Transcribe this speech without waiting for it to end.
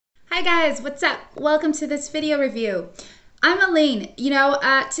Hi guys, what's up? Welcome to this video review. I'm Aline.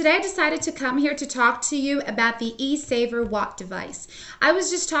 Today I decided to come here to talk to you about the Esaverwatt device. I was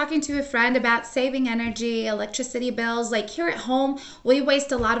just talking to a friend about saving energy, electricity bills. Like here at home, we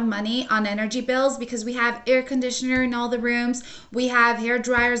waste a lot of money on energy bills because we have air conditioner in all the rooms. We have hair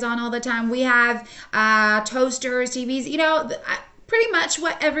dryers on all the time. We have toasters, TVs, pretty much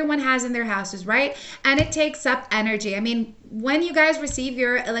what everyone has in their houses, right? And it takes up energy. I mean, when you guys receive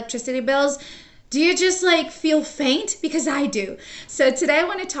your electricity bills, do you just like feel faint? Because I do. So today I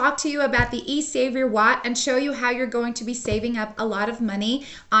want to talk to you about the Esaverwatt and show you how you're going to be saving up a lot of money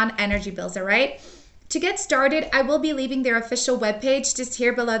on energy bills, all right? To get started, I will be leaving their official webpage just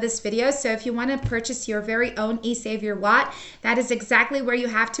here below this video. So if you want to purchase your very own Esaverwatt, that is exactly where you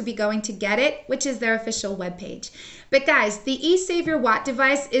have to be going to get it, which is their official webpage. But guys, the Esaverwatt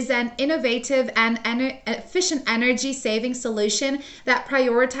device is an innovative and efficient energy saving solution that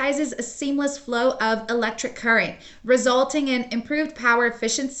prioritizes a seamless flow of electric current, resulting in improved power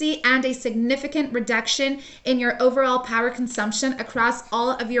efficiency and a significant reduction in your overall power consumption across all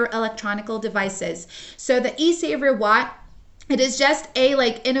of your electronic devices. So the Esaverwatt, it is just a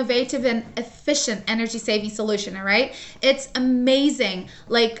innovative and efficient energy saving solution, all right? It's amazing.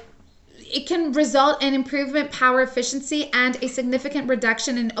 It can result in improvement power efficiency and a significant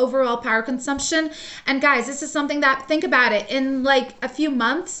reduction in overall power consumption. And guys, this is something that, think about it, in a few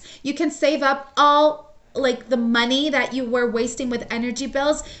months, you can save up all the money that you were wasting with energy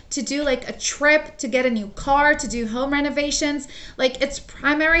bills to do a trip, to get a new car, to do home renovations. Its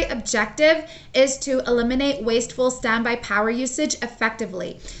primary objective is to eliminate wasteful standby power usage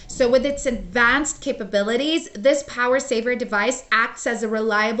effectively. So with its advanced capabilities, this power saver device acts as a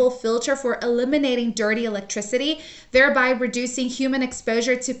reliable filter for eliminating dirty electricity, thereby reducing human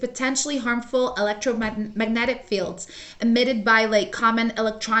exposure to potentially harmful electromagnetic fields emitted by common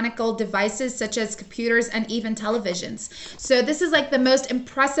electronic devices such as computers and even televisions. So this is the most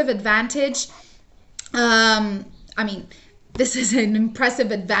impressive advantage. This is an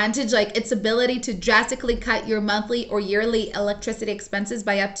impressive advantage, its ability to drastically cut your monthly or yearly electricity expenses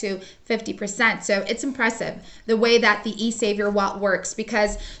by up to 50%. So it's impressive the way that the Esaverwatt works,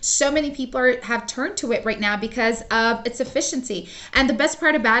 because so many people have turned to it right now because of its efficiency. And the best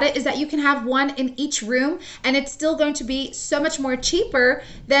part about it is that you can have one in each room, and it's still going to be so much more cheaper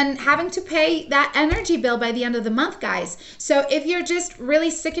than having to pay that energy bill by the end of the month, guys. So if you're just really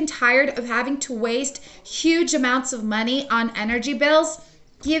sick and tired of having to waste huge amounts of money on energy bills,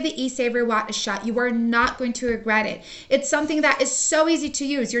 give the Esaverwatt a shot. You are not going to regret it. It's something that is so easy to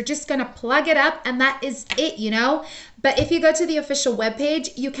use. You're just going to plug it up and that is it, But if you go to the official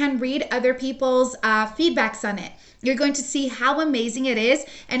webpage, you can read other people's feedbacks on it. You're going to see how amazing it is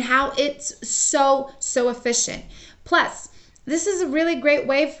and how it's so efficient. Plus, this is a really great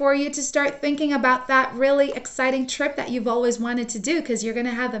way for you to start thinking about that really exciting trip that you've always wanted to do, because you're going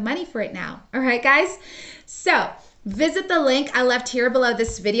to have the money for it now. All right, guys? So visit the link I left here below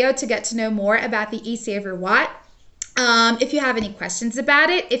this video to get to know more about the Esaverwatt. If you have any questions about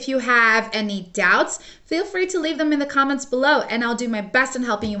it, if you have any doubts, feel free to leave them in the comments below and I'll do my best in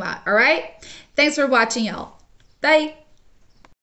helping you out. All right? Thanks for watching, y'all. Bye.